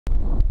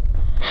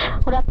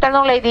Good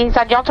afternoon, ladies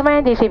and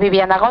gentlemen. This is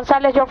Viviana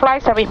Gonzalez, your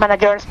flight service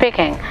manager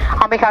speaking.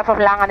 On behalf of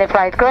Land and the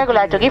flight crew, I would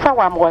like to give a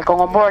warm welcome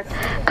on board.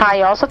 Can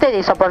I also take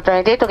this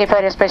opportunity to give a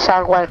very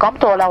special welcome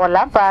to all our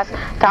land pass,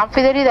 Camp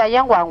Fidelidad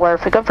and One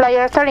frequent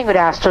flyers starting with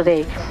us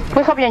today.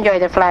 We hope you enjoy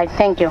the flight.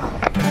 Thank you.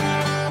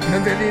 No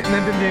entendí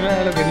nada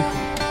de lo que dijo.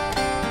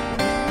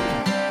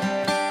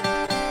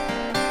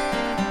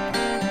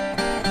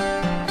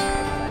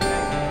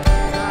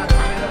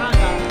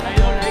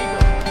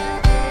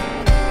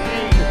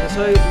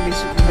 Soy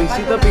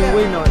Luisito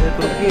Pingüino de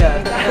Turquía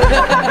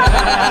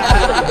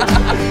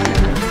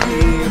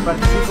y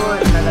participo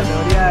en la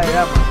categoría de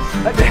damas.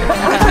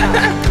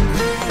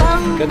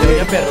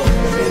 Categoría perro.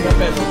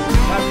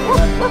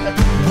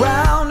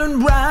 Round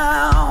and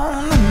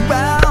round,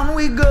 round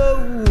we go.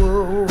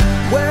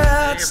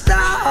 Where it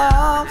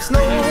stops,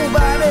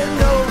 nobody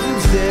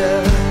knows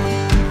it.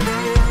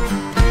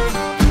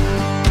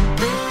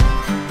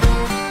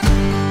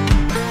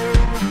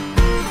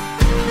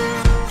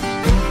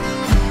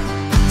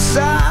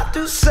 Side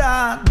to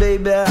side,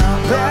 baby,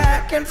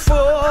 back and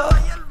forth.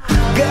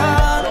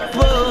 God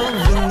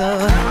above and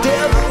the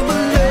devil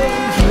below.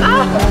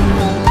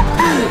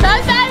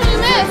 Don't say we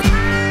missed.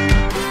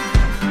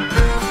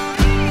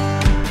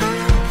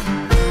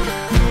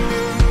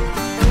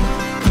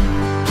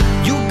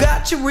 You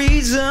got your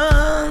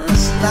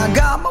reasons, I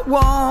got my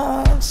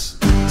wants.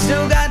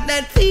 Still got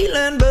that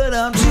feeling, but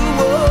I'm too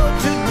old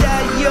to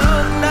die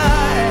young now.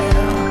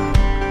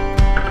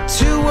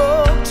 Too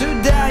old to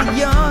die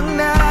young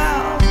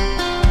now.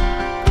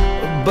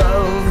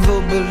 Above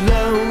or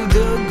below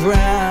the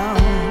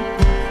ground.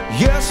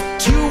 Yes,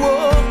 too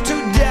old to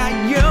die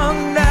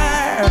young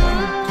now.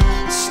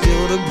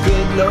 Still the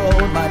good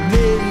Lord might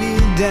lay me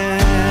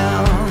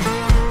down.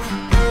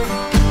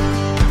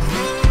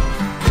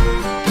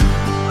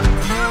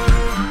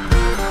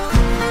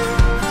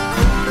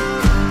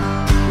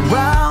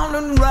 Round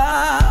and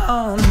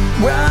round,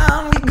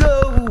 round we go.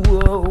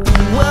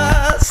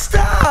 What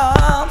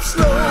stops,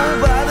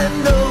 nobody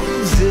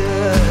knows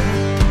it.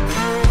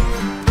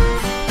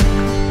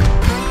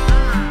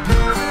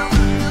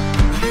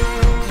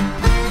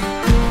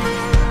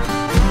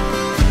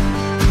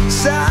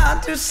 Side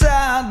to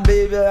side,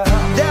 baby,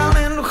 down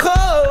in the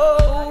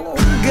hole.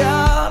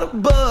 God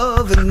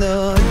above and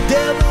the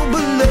devil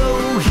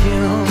below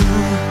him.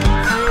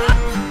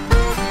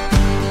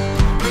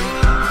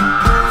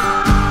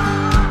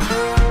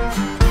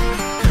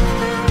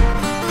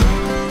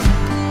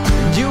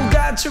 You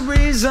got your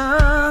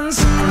reasons,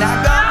 and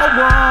I got my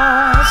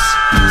wants.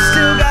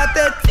 Still got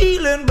that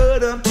feeling,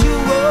 but I'm too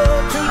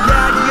old to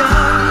die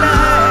young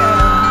now.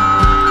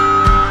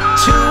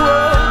 Too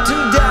old to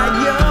die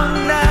young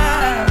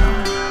now.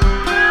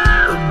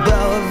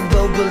 Above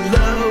or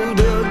below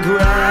the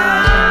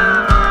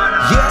ground.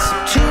 Yes, I'm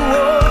too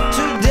old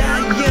to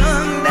die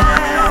young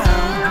now.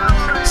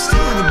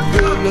 Still the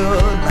good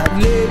Lord might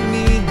lay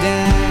me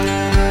down.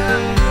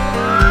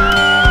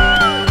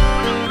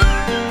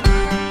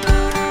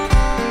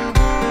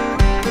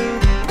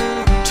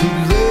 To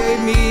lay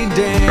me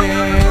down.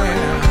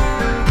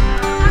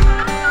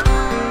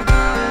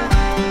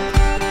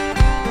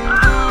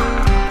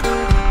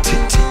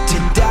 To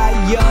die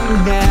young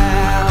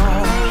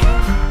now.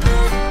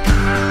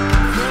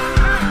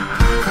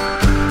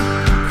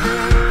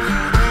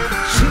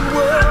 Too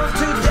old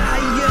to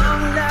die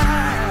young now.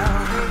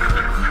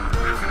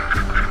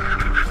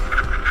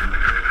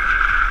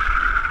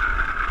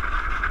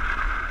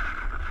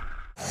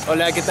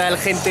 Hola, ¿qué tal,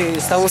 gente?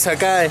 Estamos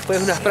acá después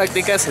de unas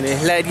prácticas en el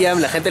Slide Jam.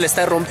 La gente la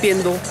está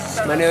rompiendo,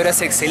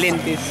 maniobras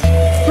excelentes.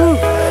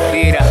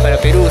 Tierras para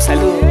Perú,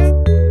 saludos.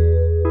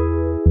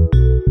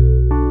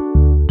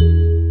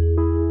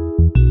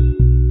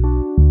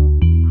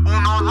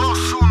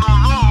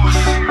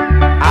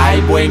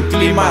 Hay buen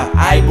clima,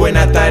 hay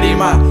buena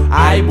tarima,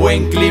 hay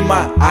buen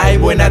clima, hay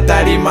buena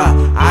tarima,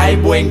 hay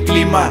buen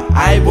clima,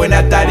 hay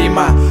buena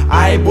tarima,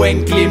 hay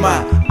buen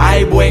clima,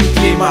 hay buen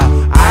clima,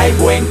 hay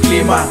buen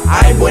clima,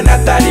 hay buena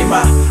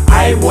tarima,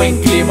 hay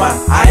buen clima,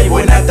 hay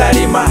buena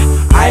tarima,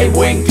 hay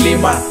buen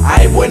clima,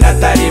 hay buena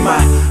tarima,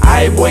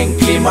 hay buen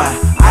clima.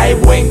 Hay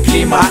buen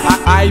clima,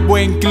 hay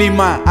buen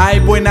clima, hay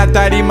buena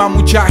tarima,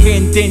 mucha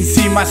gente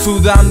encima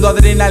sudando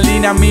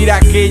adrenalina,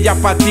 mira que ella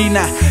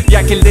patina y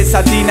aquel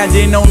desatina,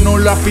 llena uno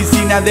la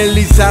piscina,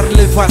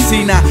 deslizarle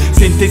fascina,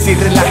 siéntese y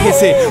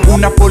relájese,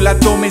 una pola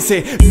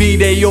tómese,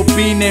 mire y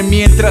opine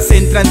mientras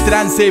entra en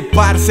trance,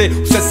 parce,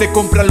 usted se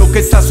compra lo que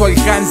está a su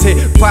alcance,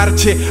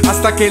 parche,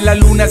 hasta que la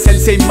luna se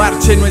alce y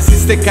marche, no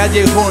existe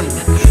callejón,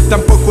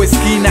 tampoco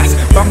esquinas,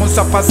 vamos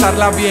a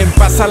pasarla bien,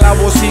 pasa la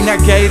bocina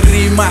que hay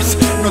rimas,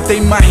 no te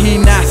imaginas.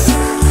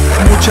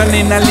 Mucha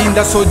nena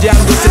linda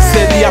sollándose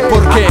este día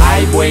porque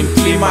hay buen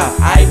clima,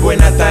 hay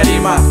buena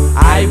tarima,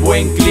 hay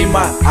buen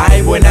clima,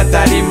 hay buena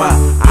tarima,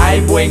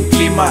 hay buen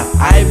clima,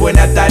 hay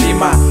buena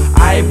tarima,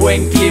 hay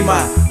buen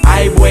clima,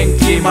 hay buen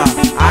clima,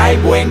 hay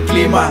buen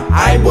clima,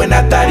 hay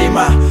buena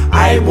tarima,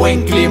 hay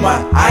buen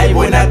clima, hay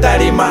buena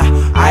tarima,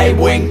 hay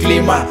buen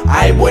clima,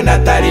 hay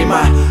buena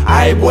tarima,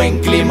 hay buen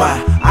clima,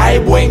 hay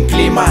buen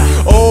clima.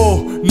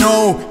 Oh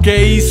no, Wow,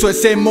 ¿qué hizo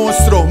ese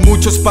monstruo?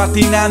 Muchos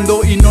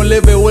patinando y no le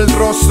veo el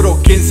rostro.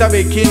 ¿Quién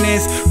sabe quién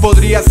es?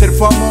 Podría ser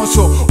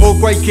famoso o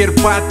cualquier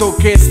pato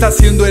que está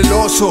haciendo el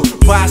oso.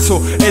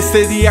 Paso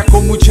este día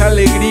con mucha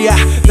alegría,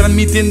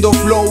 transmitiendo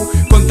flow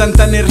con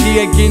tanta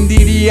energía. ¿Quién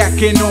diría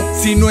que no?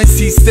 Si no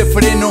existe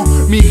freno.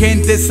 Mi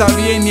gente está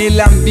bien y el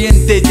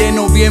ambiente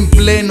lleno, bien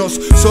plenos,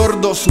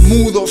 sordos,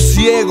 mudos,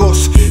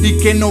 ciegos. Y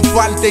que no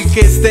falte el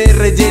que esté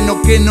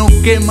relleno, que no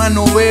quema,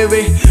 no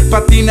bebe,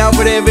 patina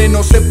breve,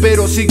 no sé,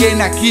 pero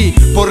siguen aquí.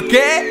 ¿Por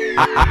qué?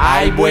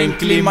 Hay buen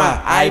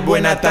clima, hay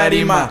buena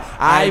tarima,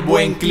 hay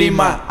buen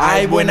clima,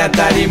 hay buena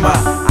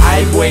tarima,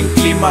 hay buen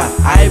clima,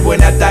 hay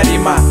buena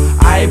tarima,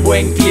 hay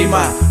buen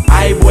clima,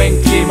 hay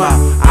buen clima,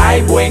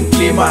 hay buen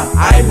clima,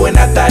 hay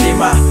buena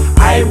tarima,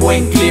 hay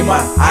buen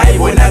clima, hay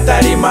buena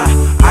tarima,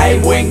 hay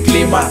buen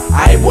clima,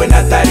 hay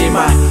buena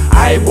tarima,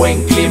 hay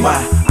buen clima,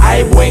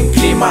 hay buen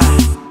clima.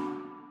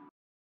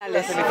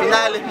 Las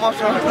semifinales,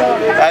 mozo.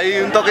 Hay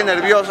un toque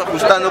nervioso,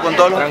 ajustando con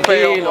todos los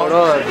feos,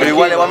 pero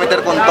igual le voy a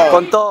meter con todo.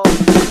 Con todo.